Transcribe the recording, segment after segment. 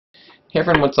Hey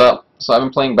everyone, what's up? So I've been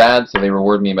playing bad, so they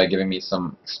reward me by giving me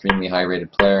some extremely high rated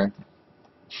player.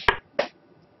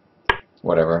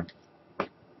 Whatever.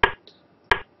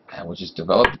 And we'll just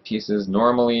develop the pieces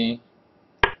normally.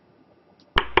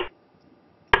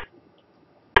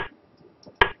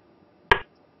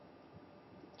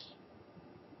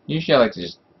 Usually I like to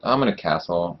just... I'm gonna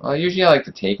castle. Usually I like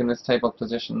to take in this type of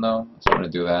position though, so I'm gonna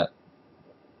do that.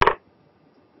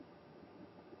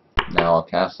 Now I'll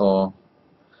castle.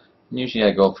 Usually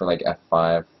I go for like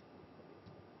F5.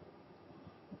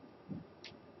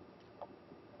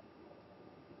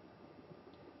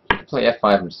 He can play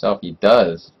F5 himself. He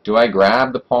does. Do I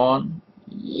grab the pawn?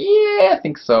 Yeah, I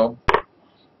think so.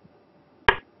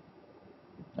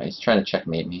 He's trying to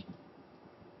checkmate me.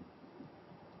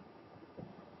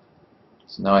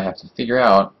 So now I have to figure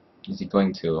out, is he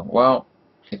going to? Well,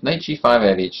 if knight g5, I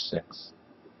have h6.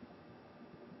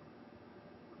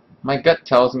 My gut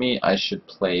tells me I should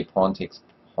play pawn takes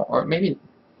pawn, or maybe,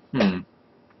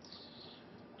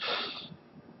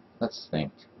 let's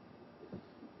think.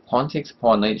 Pawn takes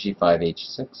pawn, knight g5,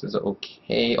 h6 is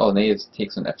okay. Oh, knight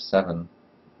takes on f7.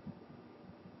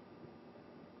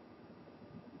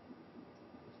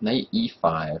 Knight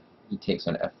e5, he takes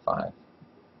on f5.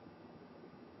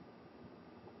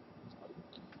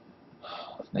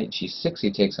 Knight g6,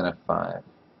 he takes on f5.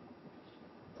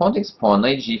 Pawn takes pawn,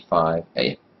 knight g5,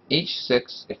 h6.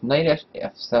 If knight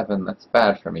f7, that's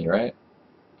bad for me, right?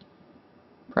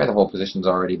 Probably the whole position's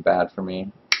already bad for me.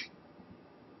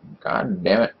 God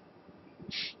damn it.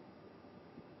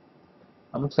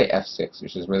 I'm gonna play f6,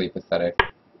 which is really pathetic.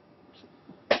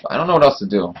 But I don't know what else to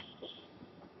do.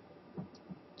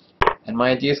 And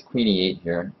my idea is queen e8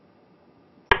 here.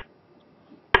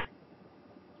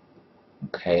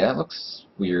 Okay, that looks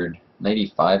weird. Knight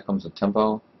e5 comes with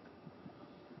tempo.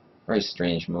 Very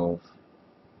strange move.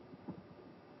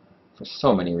 For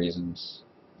so many reasons.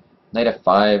 Knight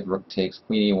f5, rook takes,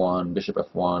 queen e1, bishop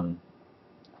f1,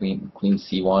 queen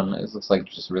c1. This looks like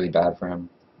just really bad for him.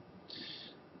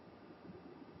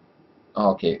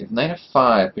 Oh, okay, if knight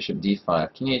f5, bishop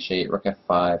d5, king h8, rook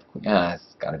f5, queen...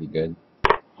 it's gotta be good.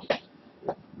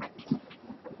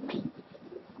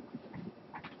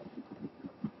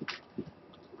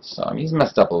 So, I mean, he's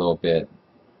messed up a little bit.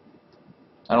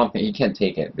 I don't think... he can't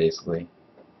take it, basically.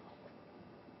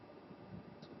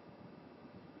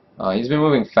 He's been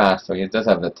moving fast, so he does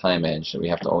have the time edge that we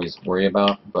have to always worry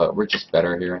about, but we're just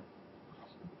better here.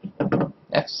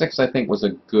 f6, I think, was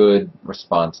a good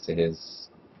response to his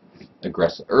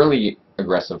early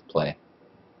aggressive play.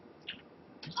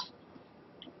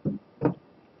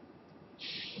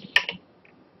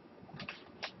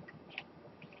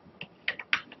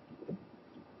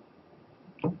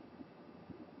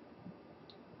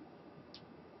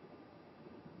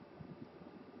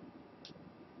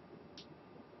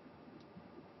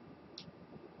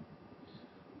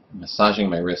 Massaging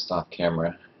my wrist off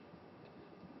camera.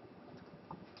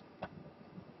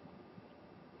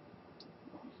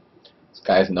 This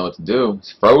guy doesn't know what to do.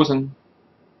 He's frozen.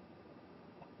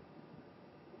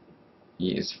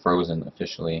 He is frozen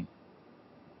officially.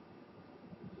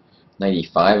 Knight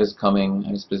e5 is coming.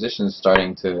 His position is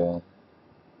starting to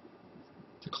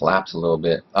collapse a little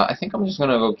bit. I think I'm just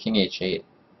gonna go king h8.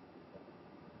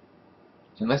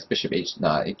 Unless bishop h...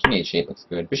 Nah, king h8 looks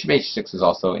good. Bishop h6 is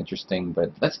also interesting,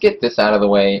 but let's get this out of the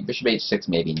way. Bishop h6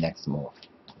 maybe next move.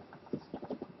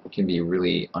 It can be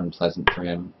really unpleasant for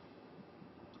him.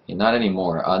 Okay, not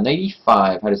anymore. Knight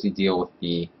e5, how does he deal with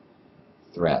the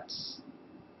threats?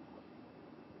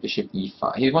 Bishop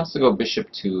e5. He wants to go bishop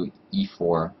to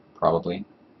e4, probably.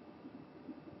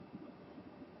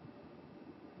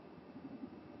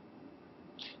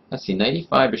 Let's see, knight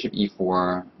e5, bishop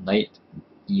e4, knight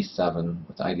e7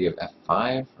 with the idea of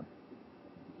f5.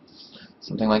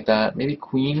 Something like that. Maybe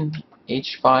queen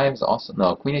h5 is also...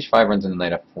 No, queen h5 runs into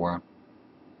knight f4.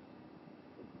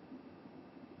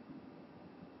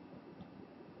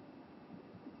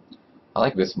 I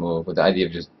like this move with the idea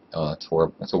of just... Oh, that's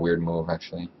horrible. That's a weird move,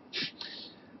 actually.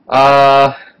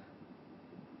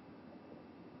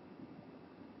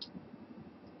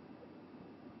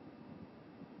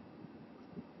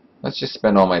 Let's just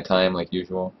spend all my time like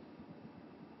usual.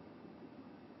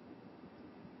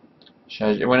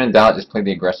 When in doubt, just play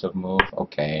the aggressive move.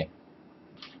 Okay.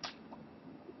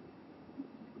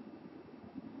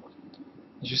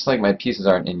 It's just like my pieces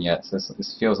aren't in yet, so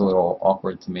this feels a little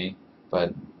awkward to me,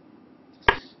 but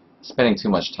spending too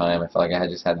much time, I felt like I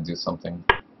just had to do something.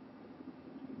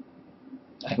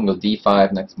 I can go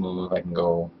d5 next move, I can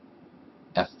go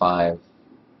f5.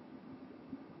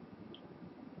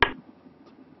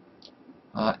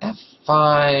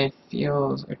 F5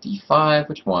 feels... or d5,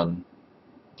 which one?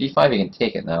 d5, you can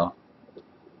take it now.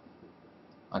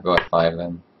 I'll go f5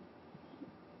 then.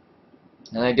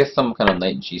 And I guess some kind of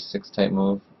knight g6 type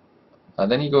move.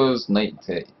 Then he goes knight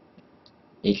to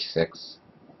h6.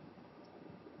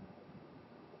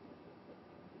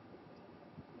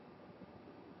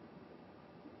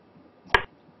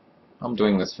 I'm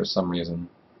doing this for some reason.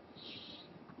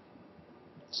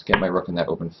 Just get my rook in that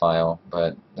open file,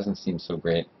 but it doesn't seem so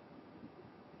great.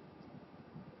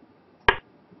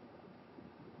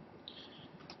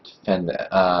 Defend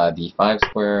d5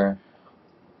 square.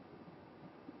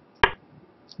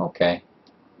 Okay.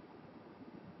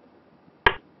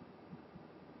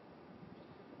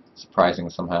 Surprising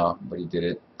somehow, but he did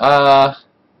it.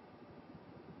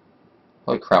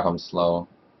 Holy crap, I'm slow.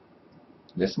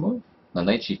 This move? The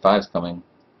knight g5 is coming.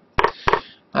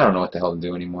 I don't know what the hell to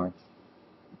do anymore.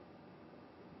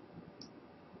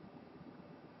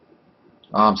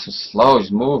 Oh, I'm so slow.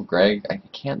 Just move, Greg. I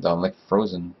can't though. I'm like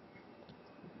frozen.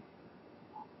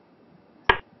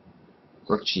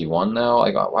 Rook g1 now?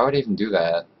 Like, why would I even do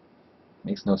that?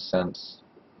 Makes no sense.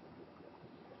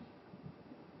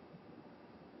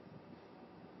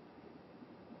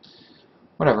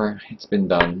 Whatever. It's been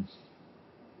done.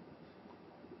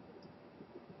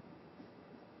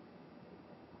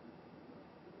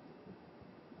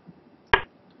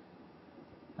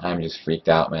 I'm just freaked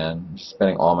out, man. I'm just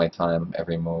spending all my time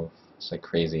every move. It's like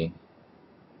crazy.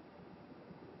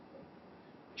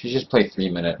 Should just play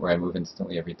 3-minute where I move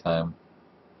instantly every time.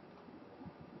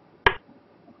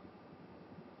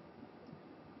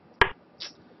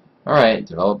 Alright,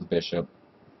 develop the bishop.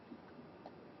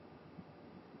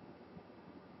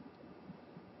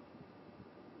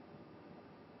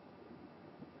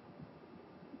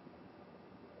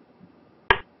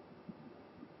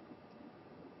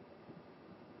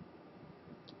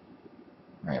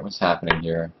 Alright, what's happening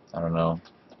here? I don't know.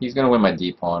 He's gonna win my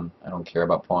d-pawn. I don't care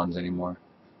about pawns anymore.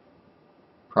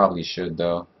 Probably should,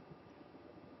 though.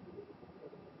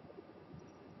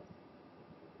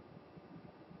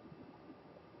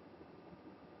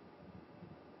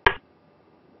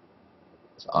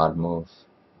 It's an odd move.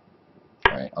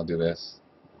 Alright, I'll do this.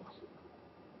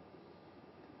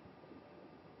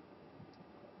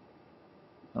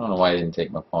 I don't know why I didn't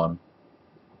take my pawn.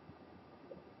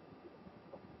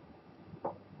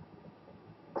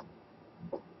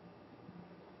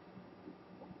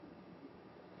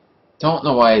 Don't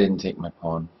know why I didn't take my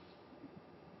pawn.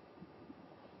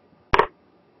 I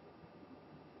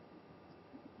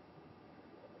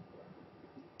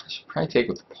should probably take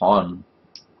with the pawn.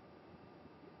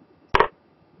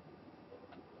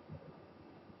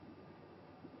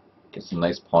 Get some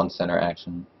nice pawn center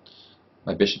action.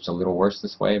 My bishop's a little worse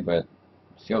this way, but it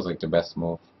feels like the best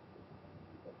move.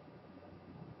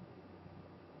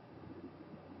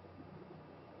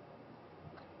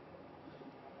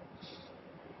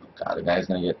 God, the guy's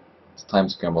gonna get his time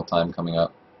scramble time coming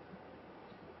up.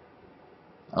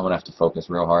 I'm gonna have to focus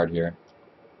real hard here.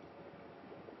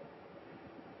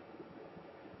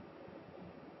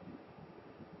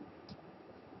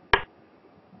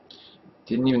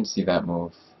 Didn't even see that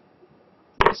move.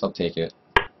 Guess I'll take it.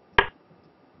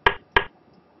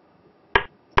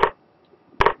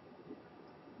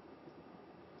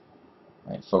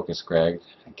 Alright, focus, Greg.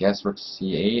 I guess rook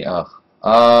c8.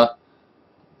 Ugh.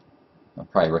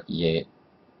 Probably rook e8.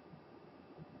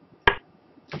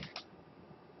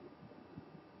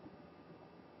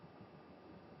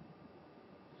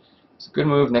 It's a good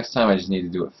move. Next time I just need to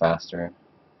do it faster.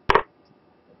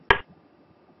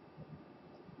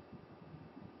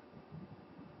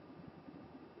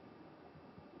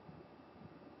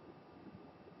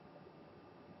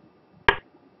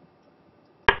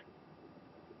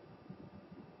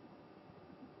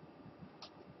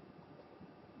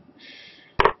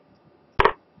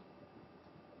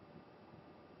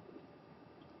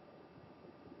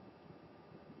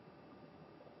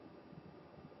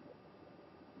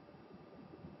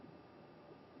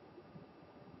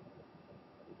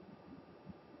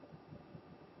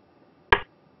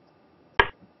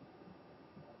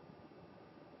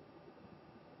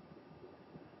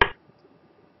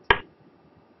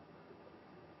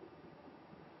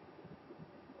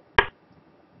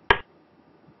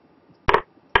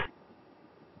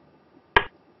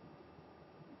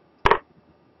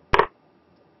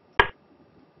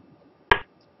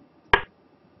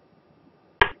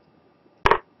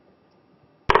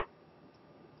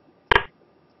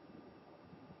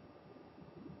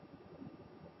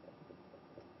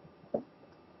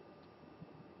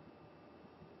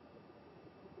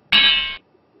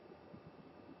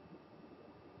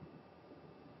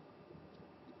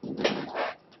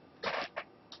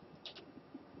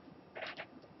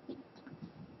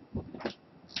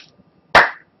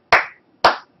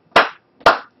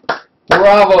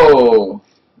 Bravo!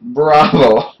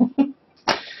 Bravo!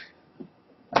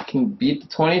 I can beat the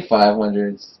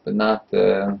 2500s, but not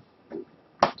the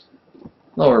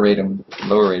lower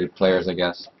rated players, I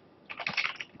guess.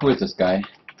 Who is this guy?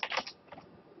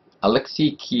 Alex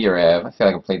Kireev. I feel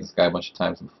like I've played this guy a bunch of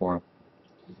times before.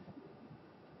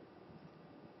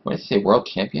 What does it say? World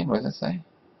champion? What does it say?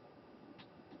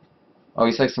 Oh,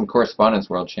 he's like some correspondence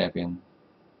world champion.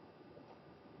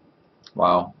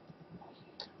 Wow.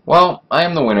 Well, I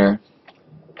am the winner.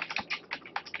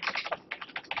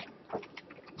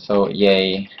 So,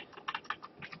 yay.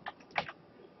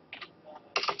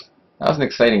 That was an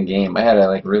exciting game. I had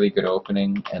a really good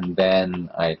opening, and then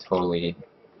I totally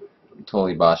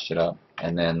botched it up.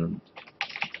 And then,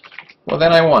 well,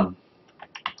 then I won.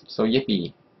 So,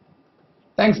 yippee.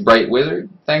 Thanks, Bright Wizard.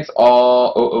 Thanks,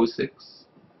 all 006.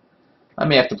 I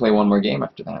may have to play one more game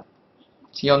after that.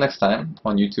 See y'all next time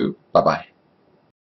on YouTube. Bye-bye.